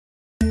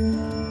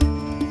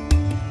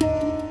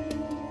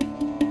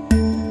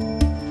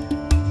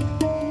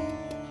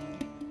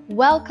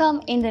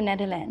Welcome in the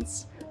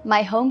Netherlands,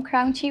 my home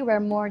country where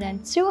more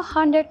than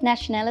 200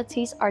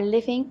 nationalities are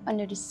living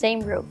under the same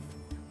roof,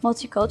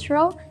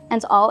 multicultural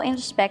and all in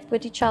respect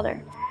with each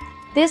other.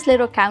 This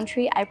little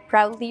country I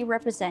proudly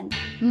represent.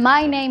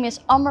 My name is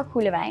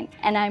Koelewijn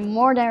and I'm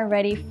more than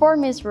ready for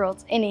Miss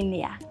World in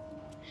India.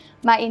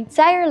 My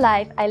entire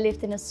life I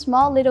lived in a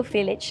small little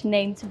village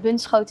named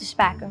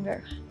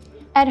Bunschoten-Spakenburg.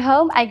 At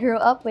home I grew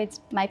up with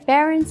my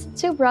parents,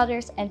 2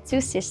 brothers and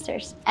 2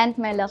 sisters and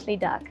my lovely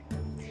dog.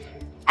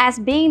 As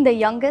being the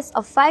youngest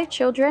of 5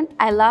 children,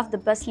 I love the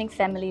bustling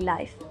family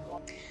life.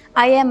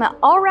 I am an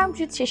all-round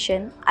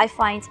beautician. I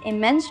find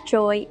immense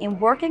joy in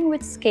working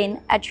with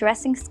skin,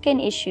 addressing skin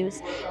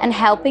issues and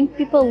helping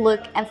people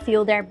look and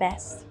feel their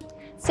best.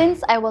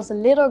 Since I was a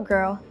little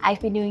girl, I've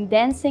been doing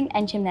dancing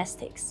and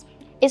gymnastics.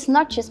 It's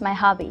not just my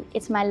hobby,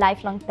 it's my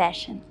lifelong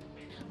passion.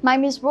 My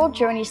Miss World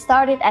journey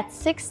started at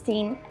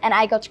 16 and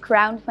I got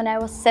crowned when I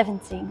was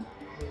 17.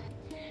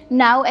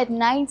 Now at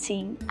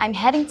 19, I'm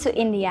heading to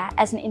India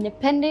as an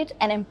independent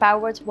and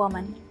empowered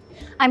woman.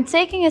 I'm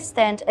taking a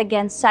stand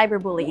against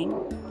cyberbullying.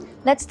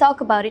 Let's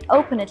talk about it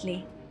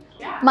openly.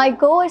 My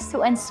goal is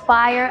to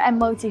inspire and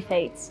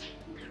motivate,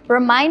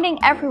 reminding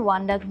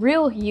everyone that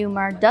real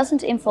humor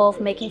doesn't involve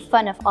making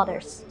fun of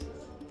others.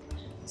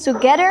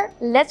 Together,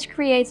 let's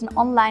create an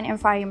online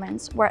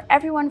environment where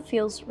everyone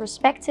feels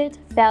respected,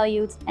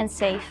 valued and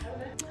safe.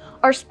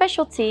 Our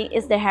specialty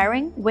is the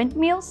herring,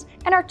 windmills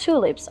and our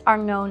tulips are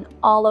known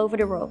all over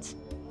the world.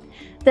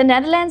 The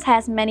Netherlands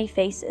has many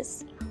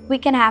faces. We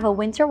can have a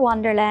winter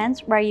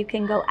wonderland where you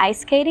can go ice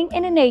skating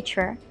in the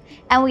nature,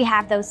 and we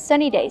have those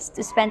sunny days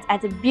to spend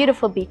at the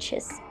beautiful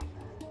beaches.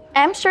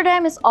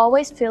 Amsterdam is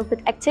always filled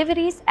with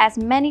activities as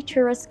many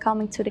tourists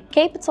coming to the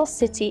capital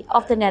city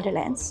of the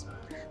Netherlands.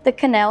 The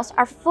canals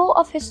are full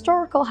of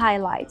historical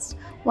highlights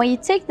when you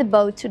take the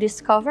boat to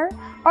discover,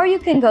 or you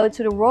can go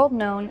to the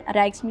world-known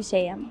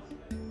Rijksmuseum.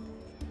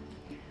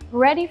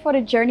 Ready for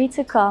the journey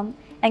to come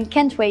and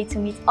can't wait to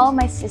meet all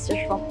my sisters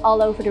from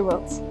all over the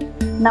world.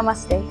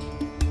 Namaste.